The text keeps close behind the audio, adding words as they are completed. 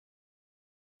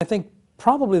think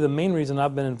probably the main reason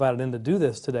I've been invited in to do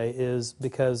this today is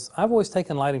because I've always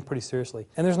taken lighting pretty seriously,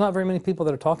 and there's not very many people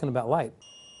that are talking about light.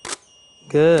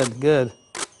 Good, good.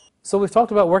 So we've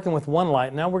talked about working with one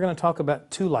light. Now we're going to talk about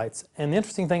two lights. And the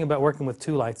interesting thing about working with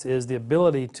two lights is the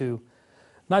ability to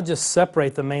not just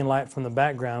separate the main light from the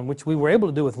background, which we were able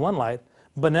to do with one light,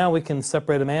 but now we can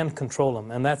separate them and control them,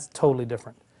 and that's totally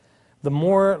different. The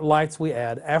more lights we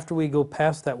add, after we go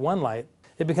past that one light,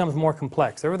 it becomes more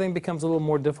complex. Everything becomes a little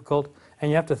more difficult, and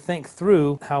you have to think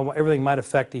through how everything might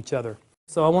affect each other.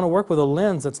 So I want to work with a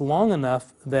lens that's long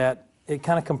enough that it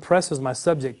kind of compresses my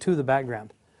subject to the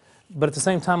background. But at the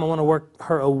same time, I want to work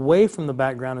her away from the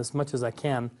background as much as I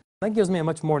can. That gives me a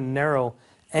much more narrow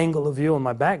angle of view on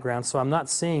my background, so I'm not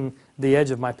seeing the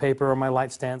edge of my paper or my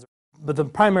light stands. But the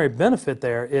primary benefit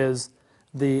there is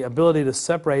the ability to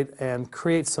separate and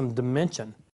create some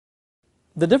dimension.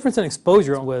 The difference in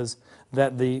exposure was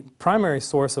that the primary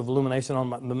source of illumination on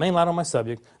the main light on my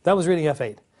subject, that was reading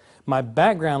f8. My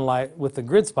background light with the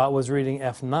grid spot was reading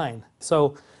f9.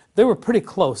 So they were pretty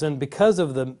close, and because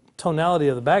of the tonality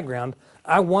of the background,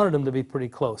 I wanted them to be pretty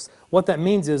close. What that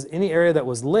means is any area that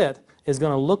was lit is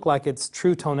going to look like it's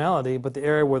true tonality, but the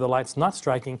area where the light's not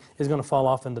striking is going to fall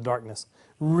off into darkness.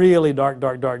 Really dark,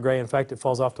 dark, dark gray. In fact, it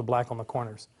falls off to black on the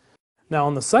corners. Now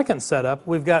on the second setup,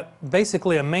 we've got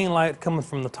basically a main light coming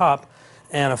from the top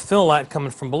and a fill light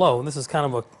coming from below. This is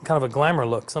kind of a glamour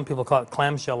look. Some people call it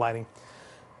clamshell lighting.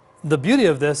 The beauty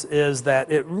of this is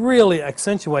that it really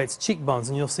accentuates cheekbones,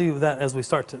 and you'll see that as we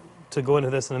start to go into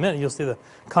this in a minute. You'll see the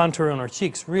contour on our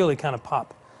cheeks really kind of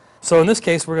pop. So in this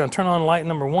case, we're going to turn on light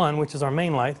number 1, which is our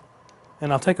main light,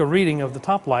 and I'll take a reading of the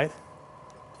top light.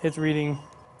 It's reading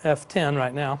f10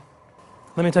 right now.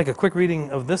 Let me take a quick reading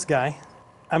of this guy.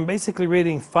 I'm basically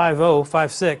reading 5.0,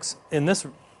 5.6 in this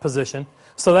position.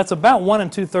 So that's about 1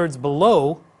 2/3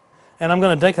 below, and I'm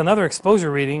going to take another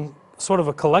exposure reading, sort of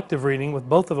a collective reading with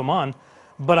both of them on,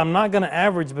 but I'm not going to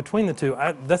average between the two.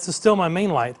 This is still my main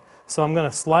light, so I'm going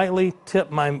to slightly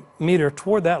tip my meter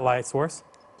toward that light source,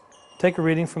 take a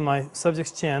reading from my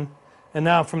subject's chin, and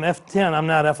now from f10 I'm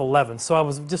now at f11, so I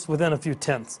was just within a few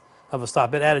tenths of a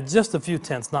stop. It added just a few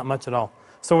tenths, not much at all.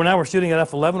 So now we're shooting at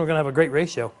f11, we're going to have a great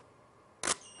ratio.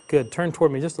 Good, turn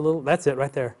toward me just a little, that's it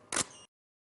right there.